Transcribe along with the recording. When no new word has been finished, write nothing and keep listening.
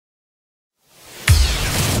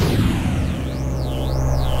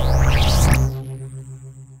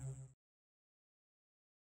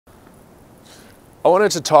I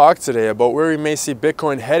wanted to talk today about where we may see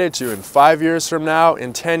Bitcoin headed to in 5 years from now,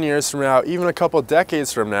 in 10 years from now, even a couple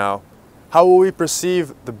decades from now. How will we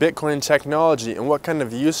perceive the Bitcoin technology and what kind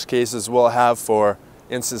of use cases will it have for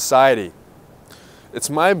in society? It's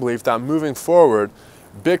my belief that moving forward,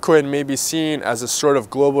 Bitcoin may be seen as a sort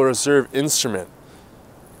of global reserve instrument.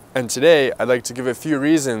 And today, I'd like to give a few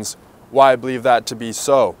reasons why I believe that to be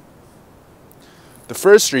so. The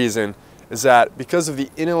first reason is that because of the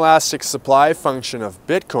inelastic supply function of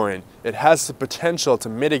Bitcoin, it has the potential to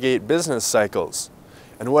mitigate business cycles.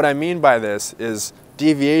 And what I mean by this is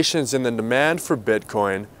deviations in the demand for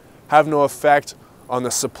Bitcoin have no effect on the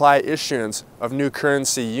supply issuance of new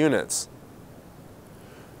currency units.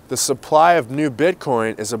 The supply of new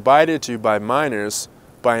Bitcoin is abided to by miners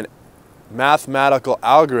by a mathematical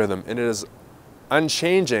algorithm, and it is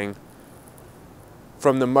unchanging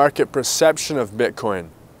from the market perception of Bitcoin.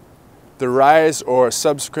 The rise or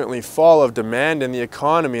subsequently fall of demand in the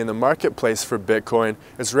economy and the marketplace for Bitcoin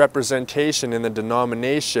is representation in the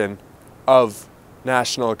denomination of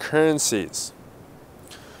national currencies.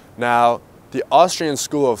 Now, the Austrian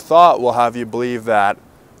school of thought will have you believe that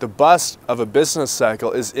the bust of a business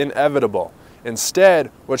cycle is inevitable.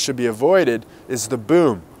 Instead, what should be avoided is the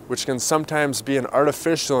boom, which can sometimes be an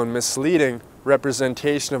artificial and misleading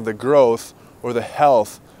representation of the growth or the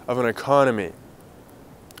health of an economy.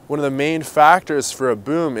 One of the main factors for a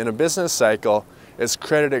boom in a business cycle is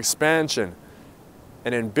credit expansion.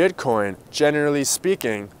 And in Bitcoin, generally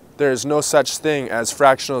speaking, there is no such thing as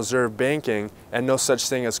fractional reserve banking and no such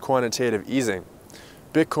thing as quantitative easing.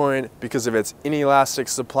 Bitcoin, because of its inelastic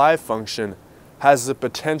supply function, has the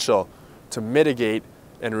potential to mitigate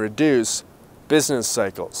and reduce business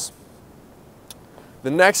cycles.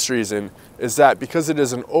 The next reason is that because it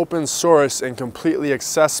is an open source and completely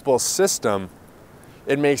accessible system,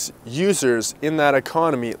 it makes users in that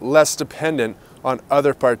economy less dependent on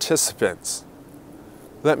other participants.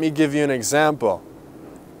 Let me give you an example.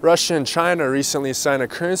 Russia and China recently signed a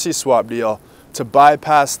currency swap deal to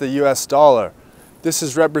bypass the US dollar. This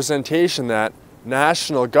is representation that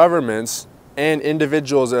national governments and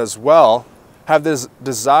individuals as well have this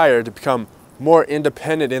desire to become more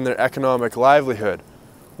independent in their economic livelihood.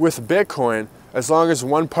 With Bitcoin, as long as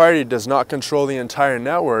one party does not control the entire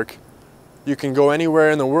network, you can go anywhere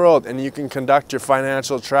in the world and you can conduct your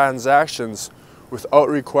financial transactions without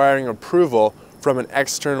requiring approval from an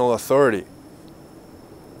external authority.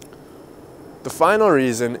 The final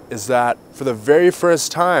reason is that for the very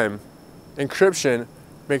first time, encryption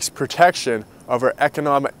makes protection of our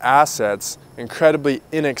economic assets incredibly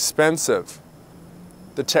inexpensive.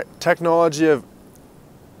 The technology of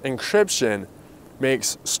encryption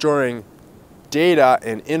makes storing data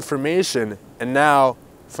and information and now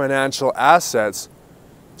financial assets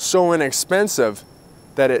so inexpensive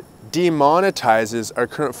that it demonetizes our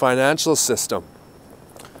current financial system.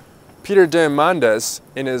 Peter Diamandis,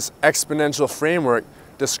 in his exponential framework,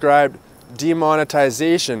 described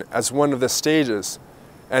demonetization as one of the stages.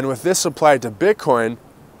 And with this applied to Bitcoin,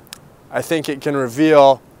 I think it can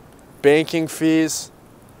reveal banking fees,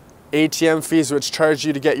 ATM fees which charge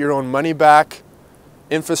you to get your own money back,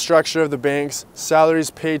 infrastructure of the banks, salaries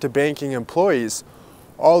paid to banking employees.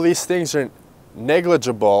 All these things are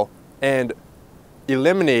negligible and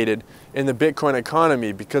eliminated in the Bitcoin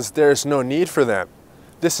economy because there's no need for them.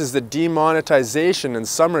 This is the demonetization in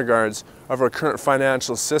some regards of our current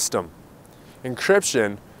financial system.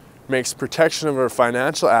 Encryption makes protection of our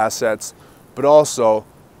financial assets, but also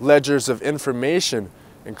ledgers of information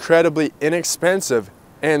incredibly inexpensive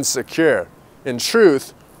and secure. In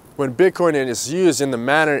truth, when Bitcoin is used in the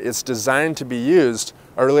manner it's designed to be used,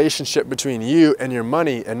 a relationship between you and your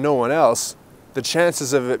money and no one else, the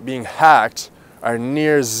chances of it being hacked are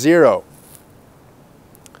near zero.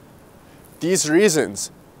 These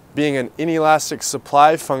reasons, being an inelastic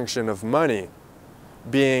supply function of money,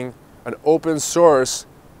 being an open source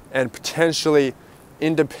and potentially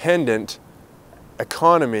independent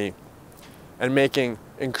economy, and making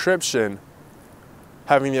encryption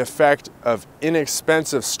having the effect of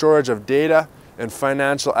inexpensive storage of data and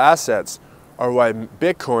financial assets are why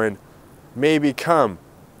Bitcoin may become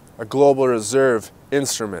a global reserve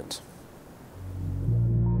instrument.